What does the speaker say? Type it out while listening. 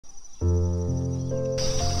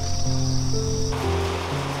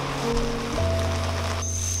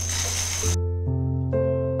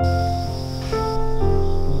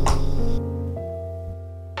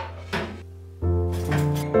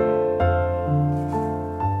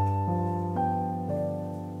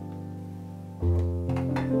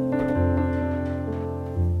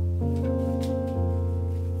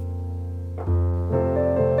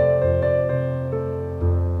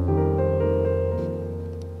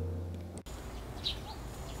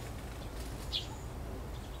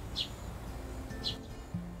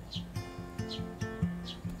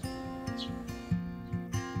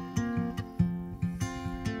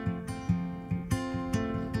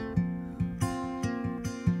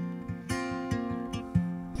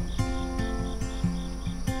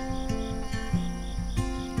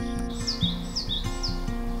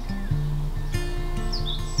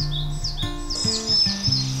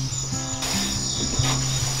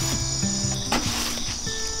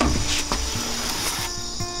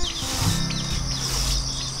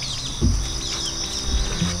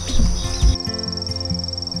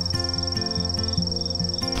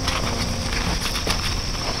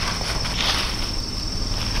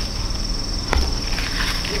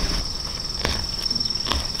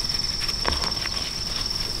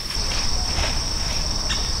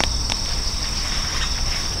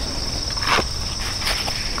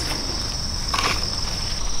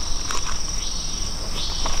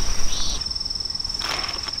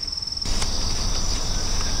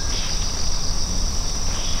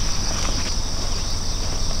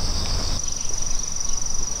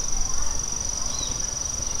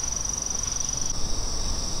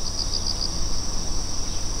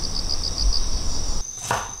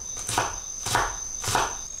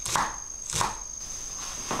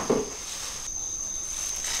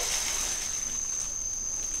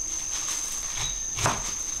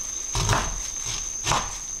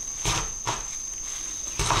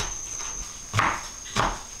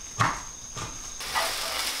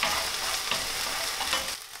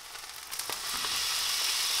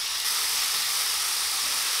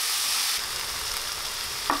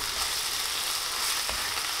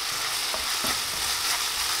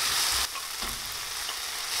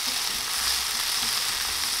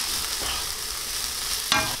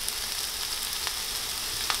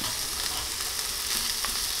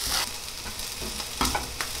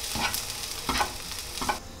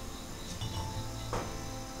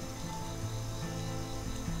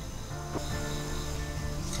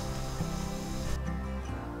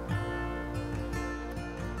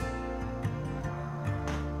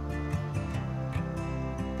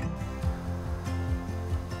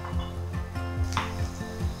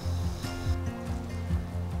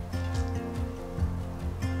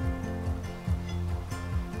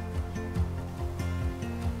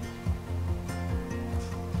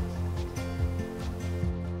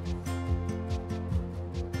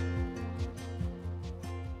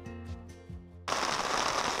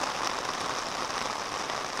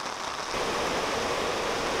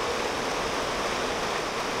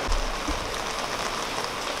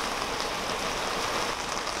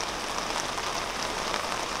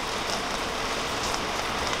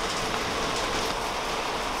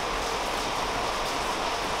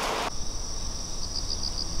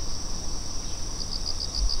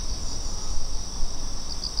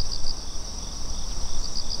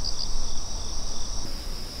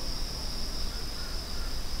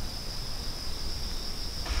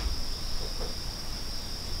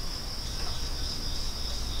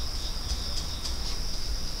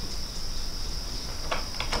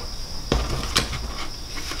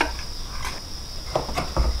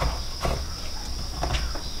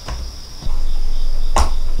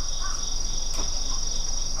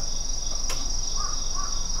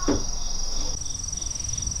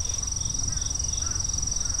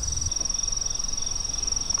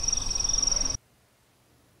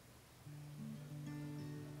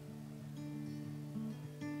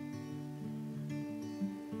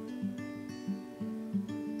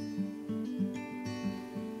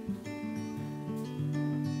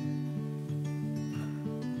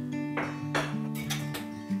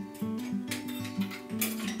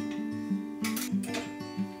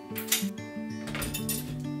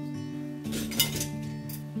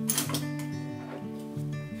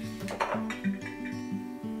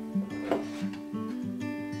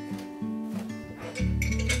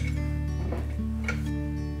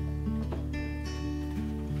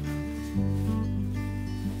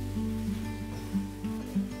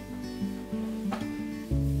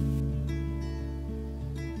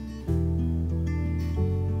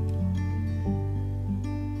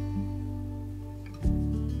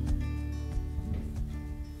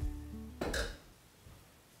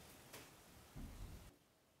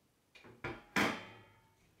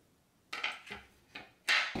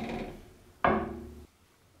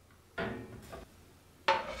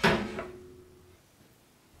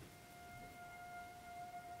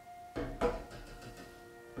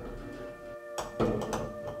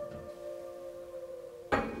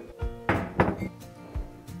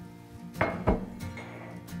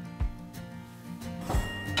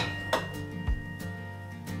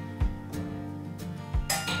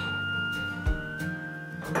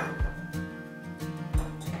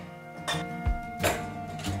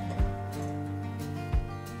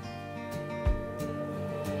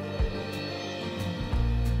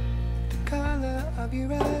of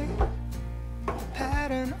your eye, the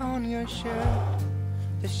pattern on your shirt,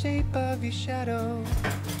 the shape of your shadow,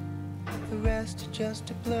 the rest just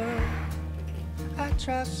a blur. I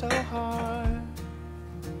try so hard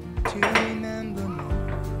to remember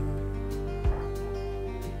more.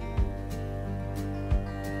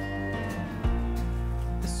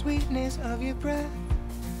 The sweetness of your breath,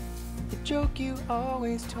 the joke you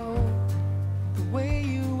always told, the way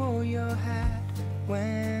you wore your hat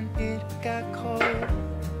when it got cold.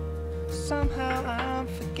 Somehow I'm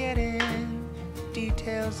forgetting the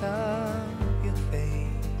details of your face.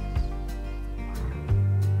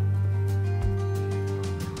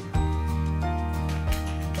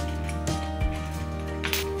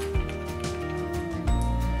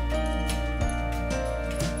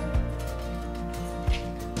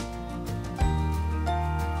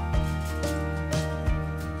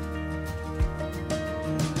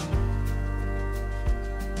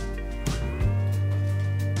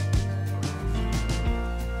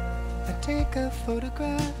 Take a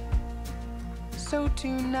photograph so to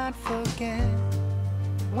not forget.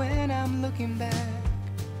 When I'm looking back,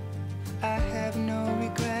 I have no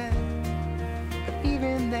regret. But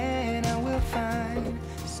even then I will find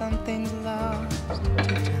something's lost to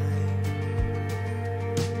time.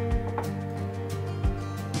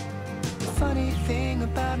 The funny thing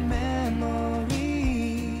about memory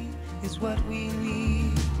is what we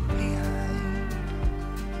leave behind.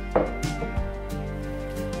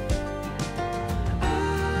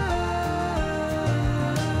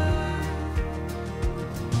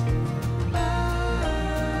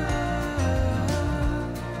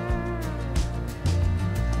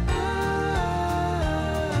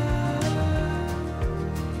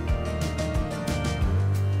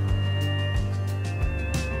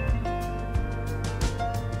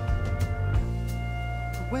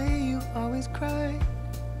 Always cried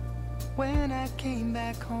when I came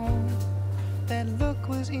back home. That look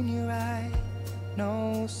was in your eye,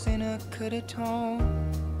 no sinner could atone.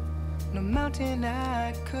 No mountain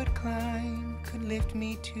I could climb could lift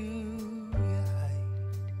me to